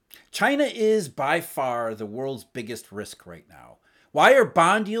China is by far the world's biggest risk right now. Why are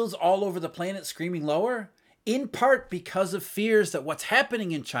bond yields all over the planet screaming lower? In part because of fears that what's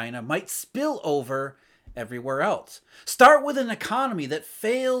happening in China might spill over everywhere else. Start with an economy that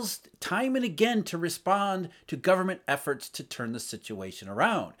fails time and again to respond to government efforts to turn the situation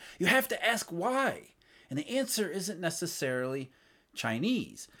around. You have to ask why. And the answer isn't necessarily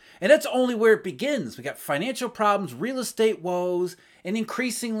Chinese. And that's only where it begins. We got financial problems, real estate woes, and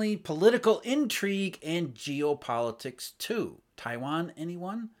increasingly political intrigue and geopolitics too. Taiwan,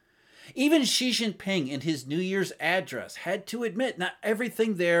 anyone? Even Xi Jinping in his New Year's address had to admit not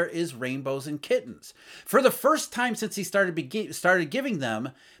everything there is rainbows and kittens. For the first time since he started giving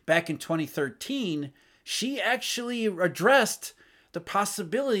them back in 2013, Xi actually addressed the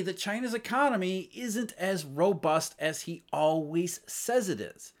possibility that China's economy isn't as robust as he always says it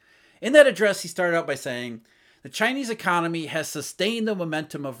is. In that address, he started out by saying, the Chinese economy has sustained the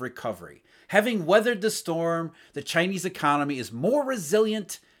momentum of recovery. Having weathered the storm, the Chinese economy is more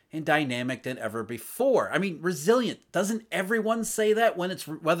resilient and dynamic than ever before. I mean, resilient. Doesn't everyone say that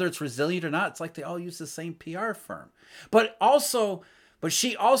whether it's resilient or not? It's like they all use the same PR firm. But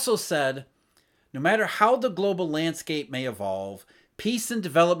she also said, no matter how the global landscape may evolve, peace and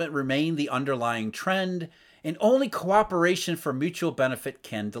development remain the underlying trend, and only cooperation for mutual benefit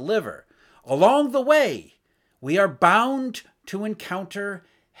can deliver. Along the way, we are bound to encounter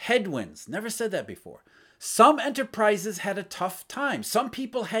headwinds. Never said that before. Some enterprises had a tough time. Some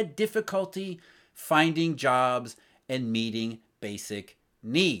people had difficulty finding jobs and meeting basic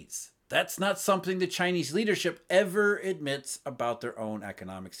needs. That's not something the Chinese leadership ever admits about their own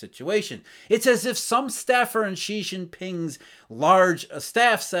economic situation. It's as if some staffer in Xi Jinping's large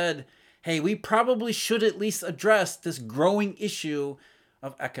staff said, hey, we probably should at least address this growing issue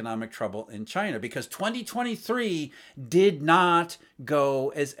of economic trouble in China, because 2023 did not go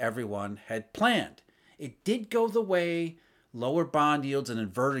as everyone had planned. It did go the way lower bond yields and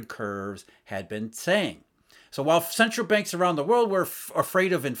inverted curves had been saying. So while central banks around the world were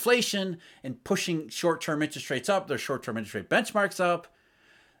afraid of inflation and pushing short-term interest rates up, their short-term interest rate benchmarks up,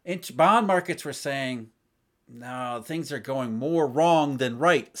 bond markets were saying, no, things are going more wrong than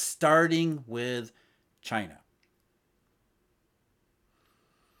right, starting with China.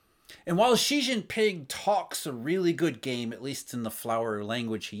 And while Xi Jinping talks a really good game, at least in the flowery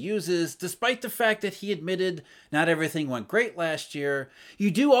language he uses, despite the fact that he admitted not everything went great last year, you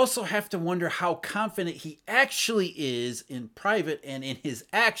do also have to wonder how confident he actually is in private and in his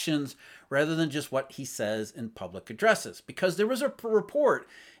actions rather than just what he says in public addresses. Because there was a report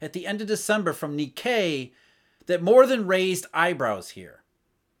at the end of December from Nikkei that more than raised eyebrows here.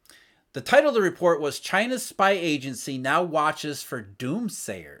 The title of the report was China's Spy Agency Now Watches for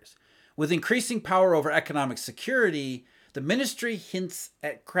Doomsayers. With increasing power over economic security, the ministry hints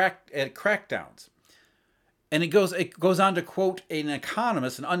at crackdowns. And it goes on to quote an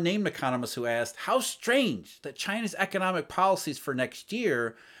economist, an unnamed economist, who asked, how strange that China's economic policies for next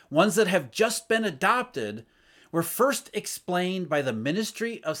year, ones that have just been adopted, were first explained by the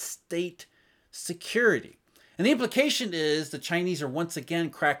Ministry of State Security. And the implication is the Chinese are once again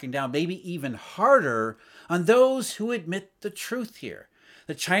cracking down, maybe even harder, on those who admit the truth here.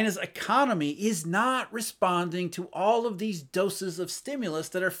 That China's economy is not responding to all of these doses of stimulus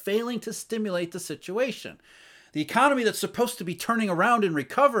that are failing to stimulate the situation. The economy that's supposed to be turning around and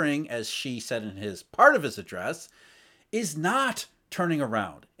recovering, as Xi said in his part of his address, is not turning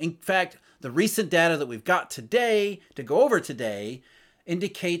around. In fact, the recent data that we've got today, to go over today,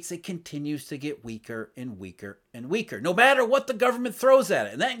 indicates it continues to get weaker and weaker and weaker, no matter what the government throws at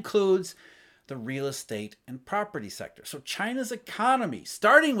it. And that includes the real estate and property sector. So China's economy,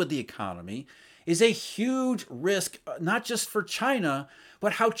 starting with the economy, is a huge risk, not just for China,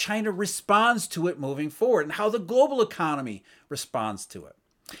 but how China responds to it moving forward and how the global economy responds to it.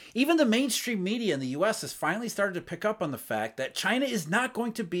 Even the mainstream media in the US has finally started to pick up on the fact that China is not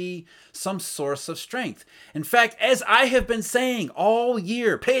going to be some source of strength. In fact, as I have been saying all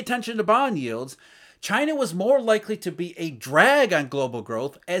year, pay attention to bond yields. China was more likely to be a drag on global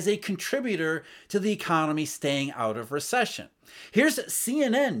growth as a contributor to the economy staying out of recession. Here's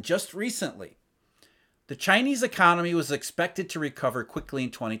CNN just recently. The Chinese economy was expected to recover quickly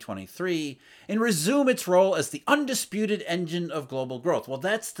in 2023 and resume its role as the undisputed engine of global growth. Well,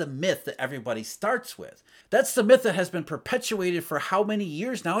 that's the myth that everybody starts with. That's the myth that has been perpetuated for how many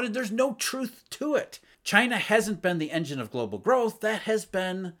years now, and there's no truth to it. China hasn't been the engine of global growth. That has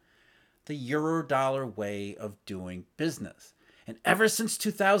been the Eurodollar way of doing business. And ever since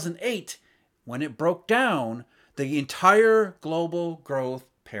 2008, when it broke down, the entire global growth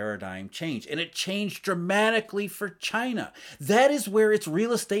paradigm change. And it changed dramatically for China. That is where its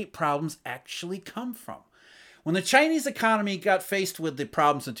real estate problems actually come from. When the Chinese economy got faced with the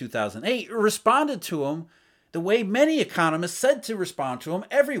problems in 2008, it responded to them the way many economists said to respond to them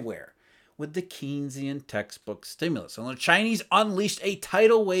everywhere, with the Keynesian textbook stimulus. And the Chinese unleashed a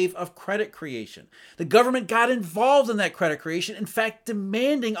tidal wave of credit creation. The government got involved in that credit creation, in fact,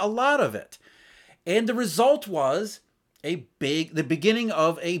 demanding a lot of it. And the result was the beginning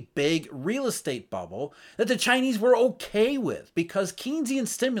of a big real estate bubble that the Chinese were okay with, because Keynesian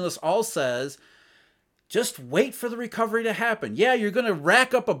stimulus all says, just wait for the recovery to happen. Yeah, you're going to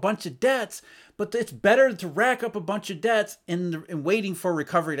rack up a bunch of debts, but it's better to rack up a bunch of debts in waiting for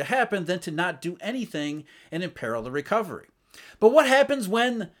recovery to happen than to not do anything and imperil the recovery. But what happens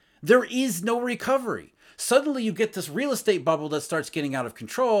when there is no recovery? Suddenly you get this real estate bubble that starts getting out of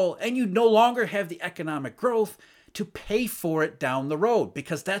control, and you no longer have the economic growth to pay for it down the road,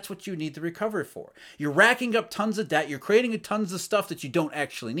 because that's what you need the recovery for. You're racking up tons of debt. You're creating tons of stuff that you don't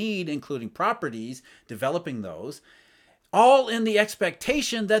actually need, including properties, developing those, all in the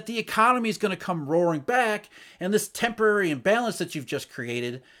expectation that the economy is going to come roaring back, and this temporary imbalance that you've just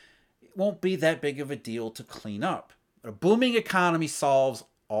created won't be that big of a deal to clean up. A booming economy solves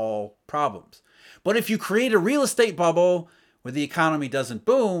all problems. But if you create a real estate bubble where the economy doesn't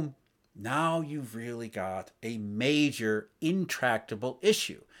boom, now you've really got a major intractable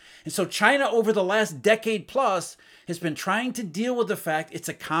issue. And so China, over the last decade plus, has been trying to deal with the fact its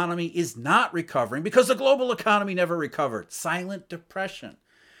economy is not recovering because the global economy never recovered. Silent depression.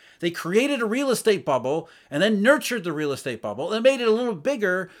 They created a real estate bubble and then nurtured the real estate bubble and made it a little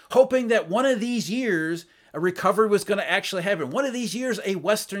bigger, hoping that one of these years a recovery was going to actually happen. One of these years a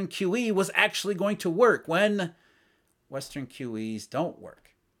Western QE was actually going to work, when Western QEs don't work.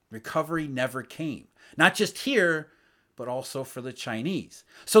 Recovery never came. Not just here, but also for the Chinese.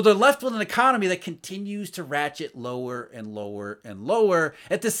 So they're left with an economy that continues to ratchet lower and lower and lower.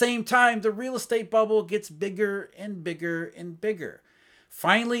 At the same time, the real estate bubble gets bigger and bigger and bigger.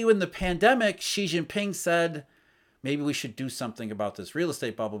 Finally, in the pandemic, Xi Jinping said, maybe we should do something about this real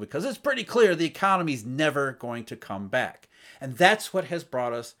estate bubble, because it's pretty clear the economy's never going to come back. And that's what has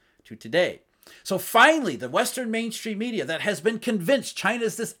brought us to today. So finally, the Western mainstream media that has been convinced China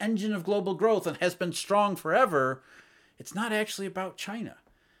is this engine of global growth and has been strong forever, it's not actually about China.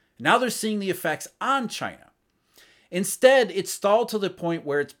 Now they're seeing the effects on China. Instead, it's stalled to the point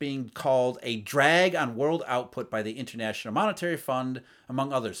where it's being called a drag on world output by the International Monetary Fund,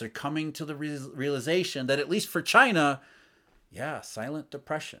 among others. They're coming to the realization that, at least for China, silent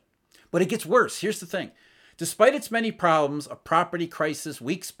depression. But it gets worse. Here's the thing. Despite its many problems, a property crisis,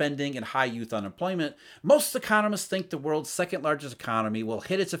 weak spending, and high youth unemployment, most economists think the world's second largest economy will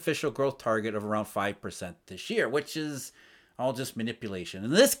hit its official growth target of around 5% this year, which is all just manipulation. In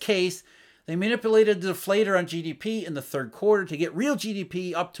this case, they manipulated the deflator on GDP in the third quarter to get real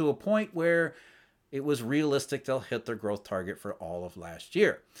GDP up to a point where it was realistic they'll hit their growth target for all of last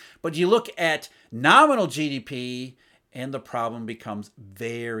year. But you look at nominal GDP, and the problem becomes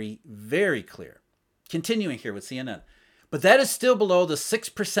very, very clear. Continuing here with CNN. But that is still below the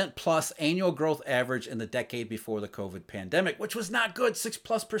 6% plus annual growth average in the decade before the COVID pandemic, which was not good.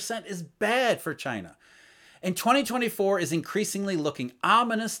 6+% is bad for China. And 2024 is increasingly looking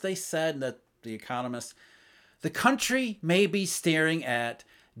ominous, they said, that the economists. The country may be staring at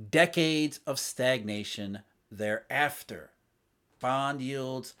decades of stagnation thereafter. Bond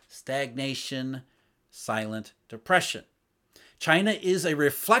yields, stagnation, silent depression. China is a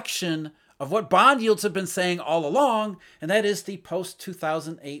reflection of what bond yields have been saying all along, and that is the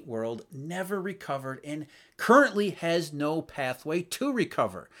post-2008 world never recovered and currently has no pathway to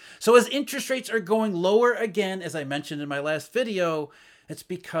recover. So as interest rates are going lower again, as I mentioned in my last video, it's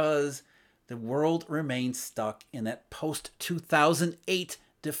because the world remains stuck in that post-2008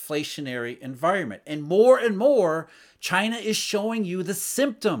 deflationary environment. And more, China is showing you the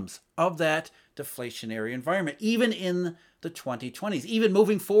symptoms of that deflationary environment, even in the 2020s. Even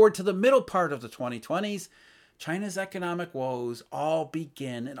moving forward to the middle part of the 2020s, China's economic woes all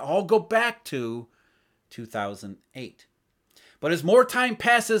begin and all go back to 2008. But as more time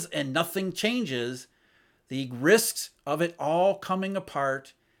passes and nothing changes, the risks of it all coming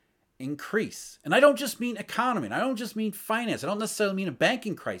apart increase. And I don't just mean economy, and I don't just mean finance, I don't necessarily mean a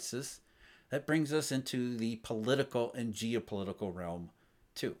banking crisis. That brings us into the political and geopolitical realm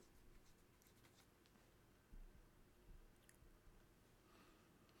too.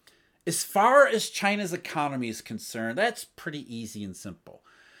 As far as China's economy is concerned, that's pretty easy and simple.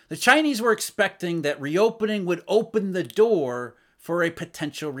 The Chinese were expecting that reopening would open the door for a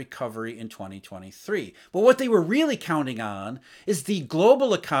potential recovery in 2023. But what they were really counting on is the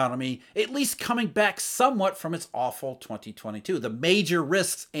global economy at least coming back somewhat from its awful 2022, the major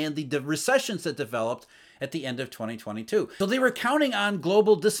risks and the recessions that developed at the end of 2022. So they were counting on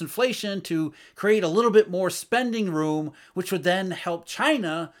global disinflation to create a little bit more spending room, which would then help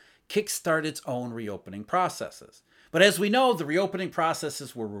China kickstart its own reopening processes. But as we know, the reopening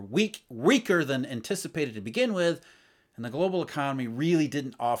processes were weaker than anticipated to begin with, and the global economy really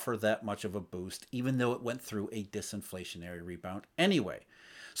didn't offer that much of a boost, even though it went through a disinflationary rebound anyway.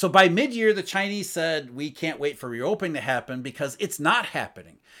 So by mid-year, the Chinese said, we can't wait for reopening to happen because it's not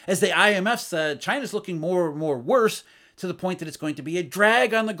happening. As the IMF said, China's looking more and more worse to the point that it's going to be a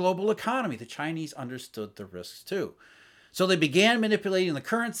drag on the global economy. The Chinese understood the risks too. So they began manipulating the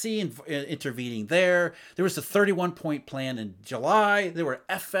currency and intervening there. There was a 31-point plan in July. There were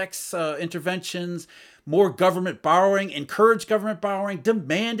FX interventions, more government borrowing, encouraged government borrowing,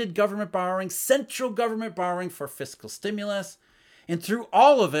 demanded government borrowing, central government borrowing for fiscal stimulus. And through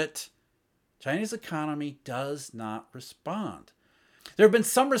all of it, China's economy does not respond. There have been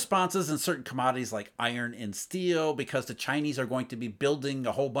some responses in certain commodities like iron and steel because the Chinese are going to be building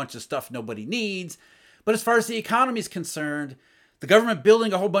a whole bunch of stuff nobody needs. But as far as the economy is concerned, the government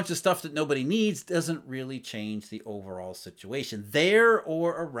building a whole bunch of stuff that nobody needs doesn't really change the overall situation there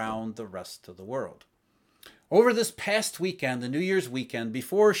or around the rest of the world. Over this past weekend, the New Year's weekend,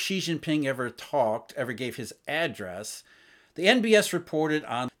 before Xi Jinping ever gave his address, the NBS reported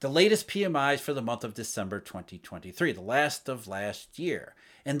on the latest PMIs for the month of December 2023, the last of last year.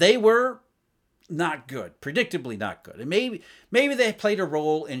 And they were not good, predictably not good. And maybe they played a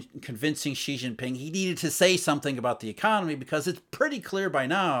role in convincing Xi Jinping he needed to say something about the economy because it's pretty clear by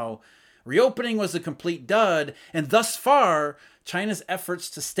now reopening was a complete dud, and thus far, China's efforts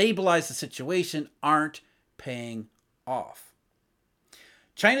to stabilize the situation aren't paying off.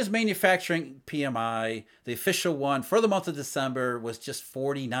 China's manufacturing PMI, the official one for the month of December, was just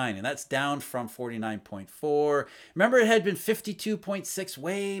 49, and that's down from 49.4. Remember, it had been 52.6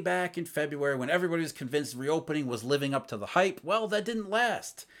 way back in February when everybody was convinced reopening was living up to the hype. Well, that didn't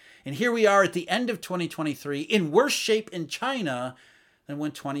last. And here we are at the end of 2023 in worse shape in China than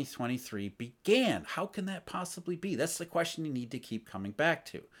when 2023 began. How can that possibly be? That's the question you need to keep coming back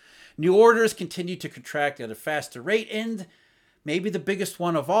to. New orders continue to contract at a faster rate, and maybe the biggest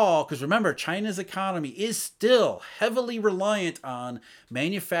one of all, because remember, China's economy is still heavily reliant on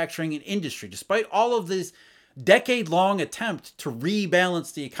manufacturing and industry. Despite all of this decade-long attempt to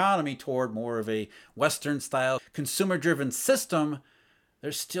rebalance the economy toward more of a Western-style, consumer-driven system,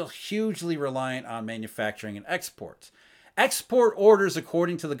 they're still hugely reliant on manufacturing and exports. Export orders,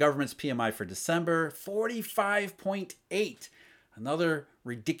 according to the government's PMI for December, 45.8. Another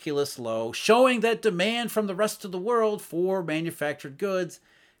ridiculous low, showing that demand from the rest of the world for manufactured goods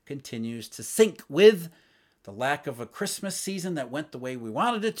continues to sink with the lack of a Christmas season that went the way we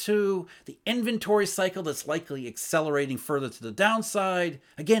wanted it to, the inventory cycle that's likely accelerating further to the downside.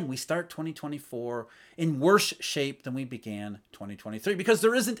 Again, we start 2024 in worse shape than we began 2023 because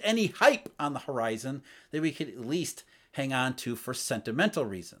there isn't any hype on the horizon that we could at least hang on to for sentimental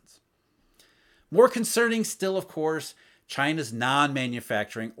reasons. More concerning still, of course, China's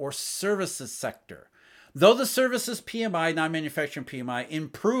non-manufacturing or services sector. Though the services PMI, non-manufacturing PMI,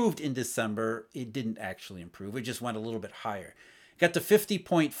 improved in December, it didn't actually improve. It just went a little bit higher. It got to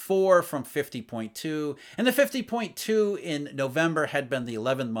 50.4 from 50.2. And the 50.2 in November had been the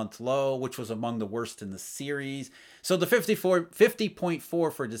 11-month low, which was among the worst in the series. So the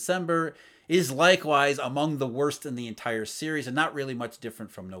 50.4 for December is likewise among the worst in the entire series and not really much different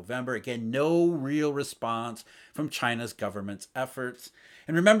from November. Again, no real response from China's government's efforts.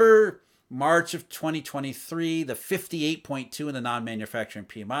 And remember, March of 2023, the 58.2 in the non-manufacturing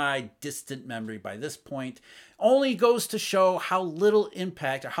PMI, distant memory by this point, only goes to show how little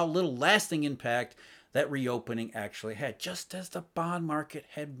impact or how little lasting impact that reopening actually had, just as the bond market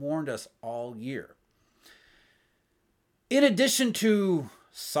had warned us all year. In addition to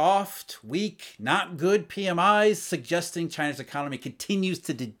soft, weak, not good PMIs suggesting China's economy continues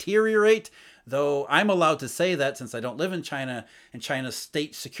to deteriorate, though I'm allowed to say that since I don't live in China and China's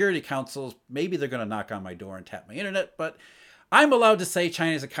state security councils, maybe they're going to knock on my door and tap my internet, but I'm allowed to say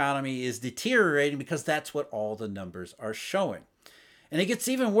China's economy is deteriorating because that's what all the numbers are showing. And it gets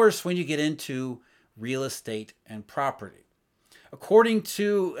even worse when you get into real estate and property. According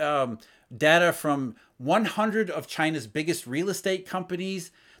to data from 100 of China's biggest real estate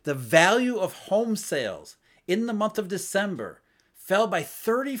companies, the value of home sales in the month of December fell by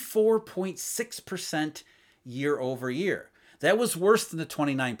 34.6% year over year. That was worse than the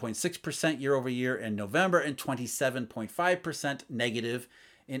 29.6% year over year in November and 27.5% negative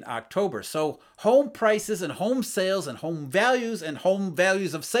in October. So home prices and home sales and home values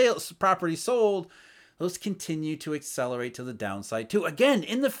of sales, property sold, those continue to accelerate to the downside too. Again,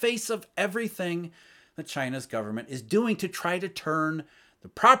 in the face of everything that China's government is doing to try to turn the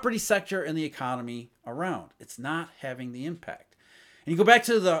property sector and the economy around. It's not having the impact. And you go back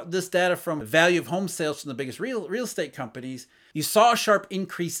to this data from the value of home sales from the biggest real estate companies, you saw a sharp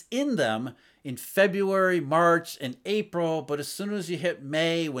increase in them in February, March, and April. But as soon as you hit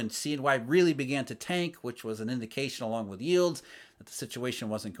May, when CNY really began to tank, which was an indication along with yields that the situation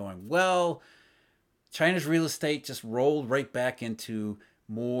wasn't going well, China's real estate just rolled right back into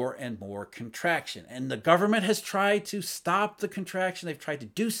more and more contraction. And the government has tried to stop the contraction. They've tried to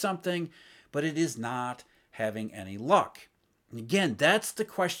do something, but it is not having any luck. And again, that's the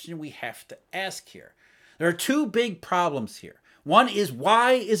question we have to ask here. There are two big problems here. One is,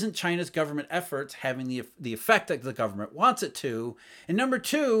 why isn't China's government efforts having the effect that the government wants it to? And number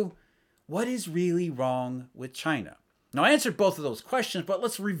two, what is really wrong with China? Now, I answered both of those questions, but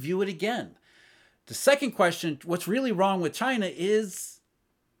let's review it again. The second question, what's really wrong with China, is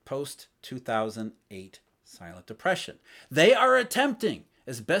post-2008 silent depression. They are attempting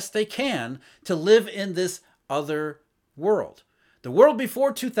as best they can to live in this other world. The world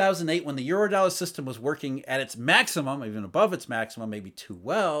before 2008, when the Eurodollar system was working at its maximum, even above its maximum, maybe too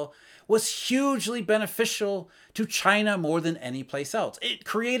well, was hugely beneficial to China more than any place else. It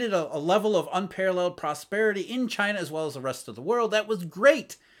created a level of unparalleled prosperity in China as well as the rest of the world. That was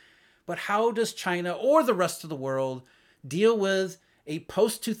great. But how does China or the rest of the world deal with a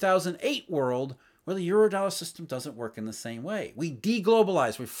post-2008 world where the Eurodollar system doesn't work in the same way? We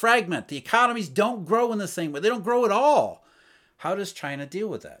deglobalize, we fragment, the economies don't grow in the same way. They don't grow at all. How does China deal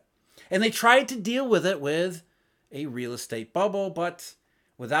with that? And they tried to deal with it with a real estate bubble, but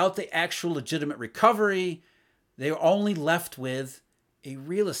without the actual legitimate recovery, they were only left with a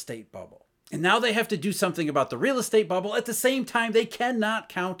real estate bubble. And now they have to do something about the real estate bubble. At the same time, they cannot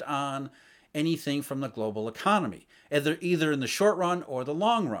count on anything from the global economy, either in the short run or the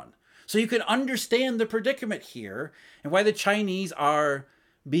long run. So you can understand the predicament here and why the Chinese are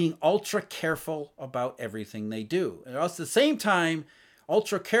being ultra careful about everything they do. And at the same time,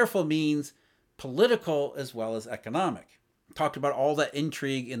 ultra careful means political as well as economic. Talked about all that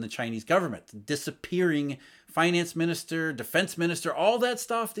intrigue in the Chinese government, disappearing finance minister, defense minister, all that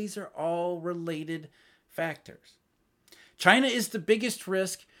stuff. These are all related factors. China is the biggest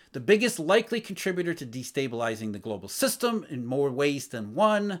risk, the biggest likely contributor to destabilizing the global system in more ways than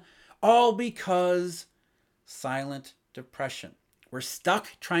one, all because silent depression. We're stuck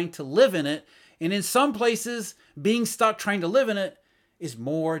trying to live in it, and in some places, being stuck trying to live in it is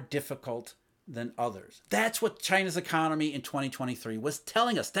more difficult than others. That's what China's economy in 2023 was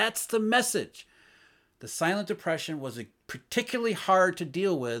telling us. That's the message. The silent depression was particularly hard to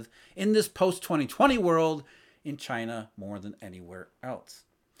deal with in this post-2020 world in China more than anywhere else.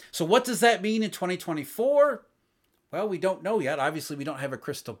 So what does that mean in 2024? Well, we don't know yet. Obviously, we don't have a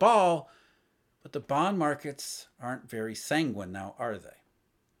crystal ball, but the bond markets aren't very sanguine now, are they?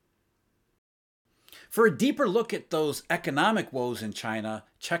 For a deeper look at those economic woes in China,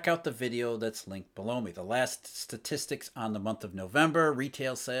 check out the video that's linked below me. The last statistics on the month of November,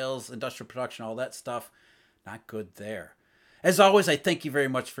 retail sales, industrial production, all that stuff, not good there. As always, I thank you very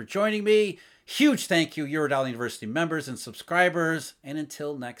much for joining me. Huge thank you, Eurodollar University members and subscribers. And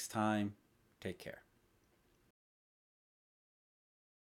until next time, take care.